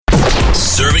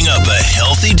Serving up a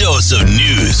healthy dose of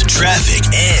news, traffic,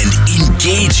 and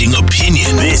engaging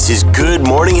opinion. This is Good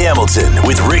Morning Hamilton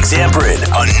with Rick Zamperin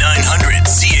on 900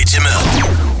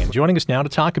 CHML. And joining us now to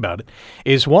talk about it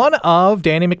is one of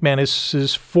Danny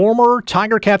McManus's former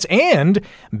Tiger Cats and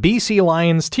BC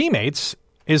Lions teammates.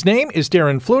 His name is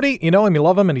Darren Flutie. You know him, you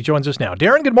love him, and he joins us now.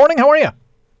 Darren, good morning. How are you?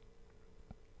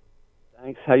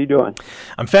 Thanks. How you doing?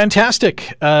 I'm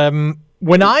fantastic.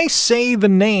 When I say the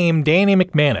name Danny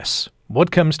McManus,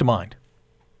 what comes to mind?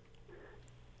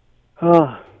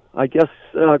 I guess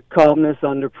calmness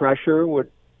under pressure would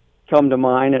come to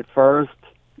mind at first.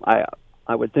 I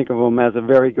would think of him as a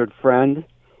very good friend.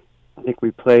 I think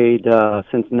we played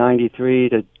since 93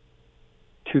 to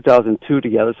 2002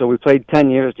 together, so we played 10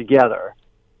 years together.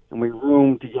 And we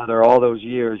roomed together all those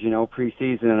years,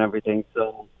 preseason and everything.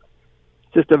 So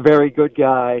just a very good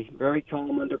guy, very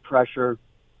calm under pressure,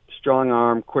 strong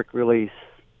arm, quick release.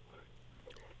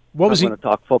 What was he? Want to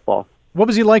talk football? What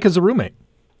was he like as a roommate?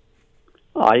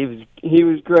 Oh, he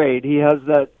was great. He has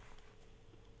that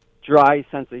dry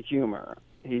sense of humor.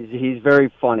 He's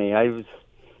very funny. I was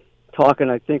talking,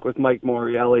 I think, with Mike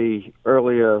Morielli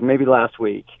earlier, maybe last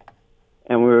week,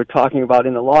 and we were talking about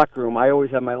in the locker room. I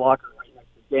always have my locker room right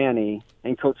next to Danny,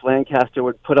 and Coach Lancaster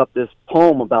would put up this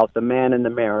poem about the man in the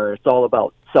mirror. It's all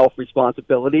about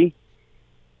self-responsibility.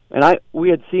 And we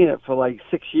had seen it for like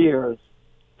 6 years.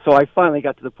 So I finally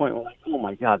got to the point where, oh,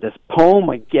 my God, this poem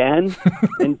again?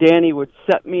 And Danny would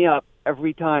set me up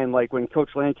every time, like when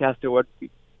Coach Lancaster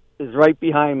is right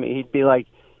behind me. He'd be like,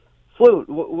 Flute,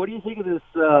 what do you think of this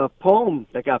poem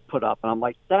that got put up? And I'm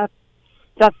like, that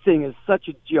thing is such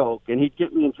a joke. And he'd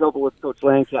get me in trouble with Coach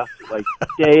Lancaster, like,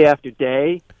 day after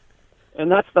day.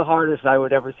 And that's the hardest I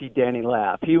would ever see Danny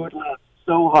laugh. He would laugh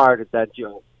so hard at that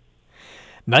joke.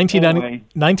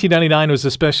 1999 was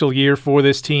a special year for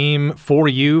this team, for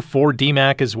you, for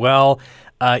DMAC as well.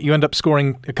 You end up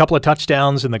scoring a couple of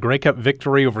touchdowns in the Grey Cup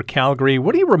victory over Calgary.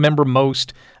 What do you remember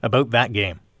most about that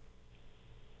game?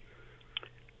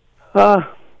 I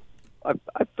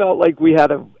felt like we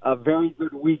had a very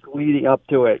good week leading up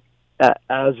to it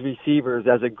as receivers,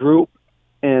 as a group,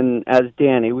 and as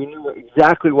Danny. We knew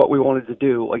exactly what we wanted to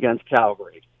do against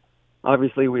Calgary.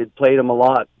 Obviously, we had played them a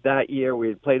lot that year. We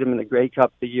had played them in the Grey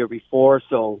Cup the year before,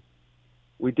 so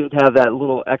we did have that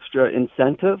little extra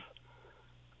incentive.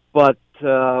 But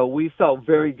we felt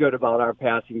very good about our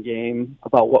passing game,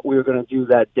 about what we were going to do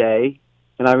that day.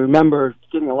 And I remember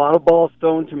getting a lot of balls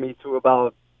thrown to me through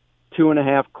about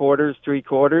 2.5 quarters, 3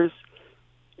 quarters.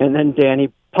 And then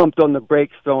Danny pumped on the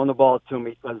brakes, throwing the ball to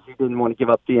me because he didn't want to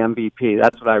give up the MVP.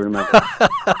 That's what I remember.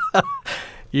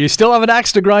 You still have an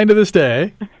axe to grind to this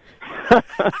day.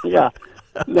 Yeah.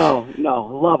 No.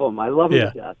 Love him. I love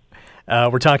him to death.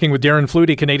 We're talking with Darren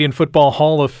Flutie, Canadian Football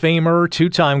Hall of Famer,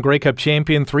 2-time Grey Cup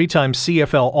champion, 3-time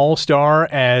CFL All-Star,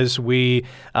 as we,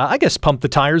 pump the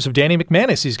tires of Danny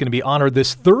McManus. He's going to be honored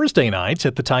this Thursday night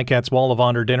at the Ticats Wall of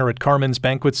Honor dinner at Carmen's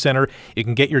Banquet Center. You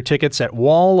can get your tickets at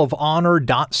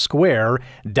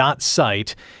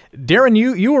wallofhonor.square.site. Darren,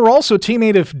 you were also a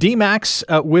teammate of DMAC's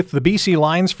with the BC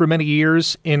Lions for many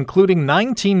years, including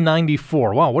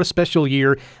 1994. Wow, what a special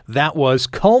year that was,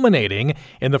 culminating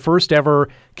in the first ever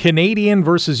Canadian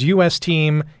versus U.S.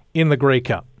 team in the Grey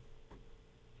Cup.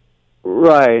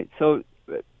 Right. So,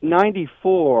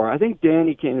 94, I think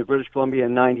Danny came to British Columbia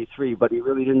in 93, but he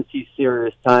really didn't see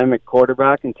serious time at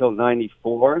quarterback until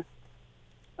 94.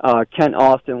 Kent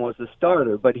Austin was the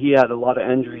starter, but he had a lot of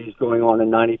injuries going on in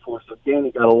 94, so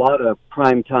Danny got a lot of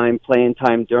prime time, playing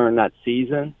time during that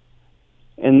season.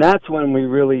 And that's when we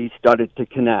really started to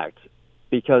connect,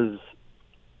 because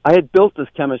I had built this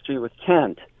chemistry with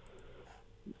Kent,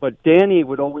 but Danny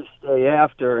would always stay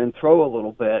after and throw a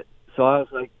little bit. So I was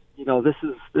like,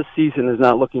 this season is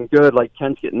not looking good. Like,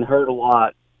 Kent's getting hurt a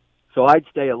lot. So I'd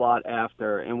stay a lot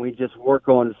after, and we'd just work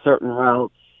on certain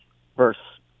routes versus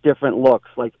different looks,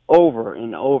 like over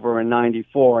and over in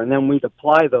 94, and then we'd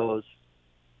apply those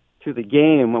to the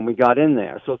game when we got in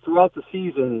there. So throughout the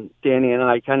season, Danny and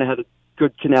I kind of had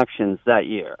good connections that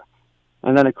year.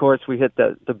 And then, of course, we hit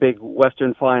the big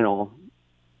Western Final.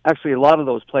 Actually, a lot of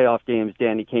those playoff games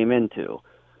Danny came into,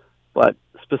 but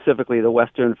specifically the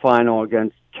Western Final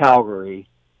against Calgary,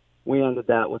 we ended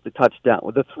that with the touchdown,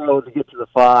 with the throw to get to the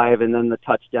 5, and then the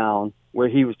touchdown where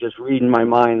he was just reading my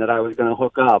mind that I was going to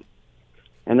hook up.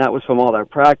 And that was from all our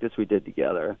practice we did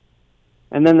together.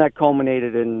 And then that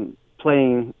culminated in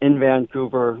playing in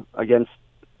Vancouver against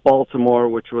Baltimore,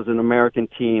 which was an American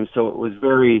team. So it was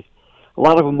a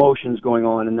lot of emotions going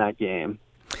on in that game.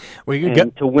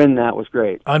 To win that was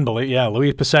great. Unbelievable. Yeah,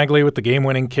 Louis Passaglia with the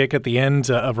game-winning kick at the end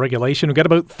of regulation. We've got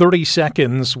about 30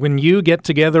 seconds. When you get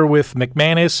together with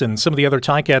McManus and some of the other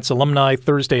Ticats alumni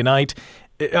Thursday night,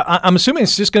 I'm assuming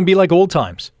it's just going to be like old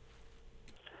times.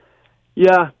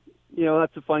 Yeah.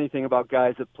 That's the funny thing about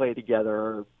guys that play together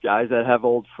or guys that have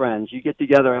old friends. You get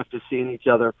together after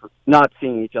not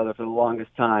seeing each other for the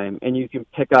longest time, and you can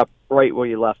pick up right where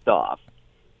you left off.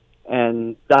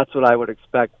 And that's what I would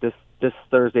expect this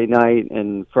Thursday night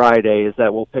and Friday, is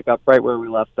that we'll pick up right where we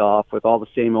left off with all the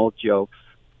same old jokes,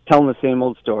 telling the same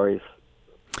old stories.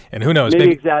 And who knows?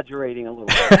 Maybe exaggerating a little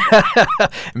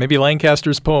bit. Maybe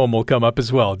Lancaster's poem will come up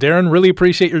as well. Darren, really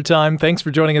appreciate your time. Thanks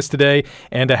for joining us today,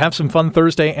 and have some fun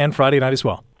Thursday and Friday night as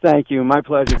well. Thank you. My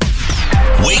pleasure.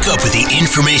 Wake up with the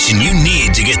information you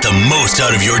need to get the most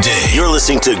out of your day. You're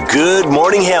listening to Good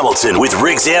Morning Hamilton with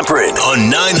Rick Zamperin on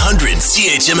 900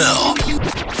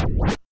 CHML.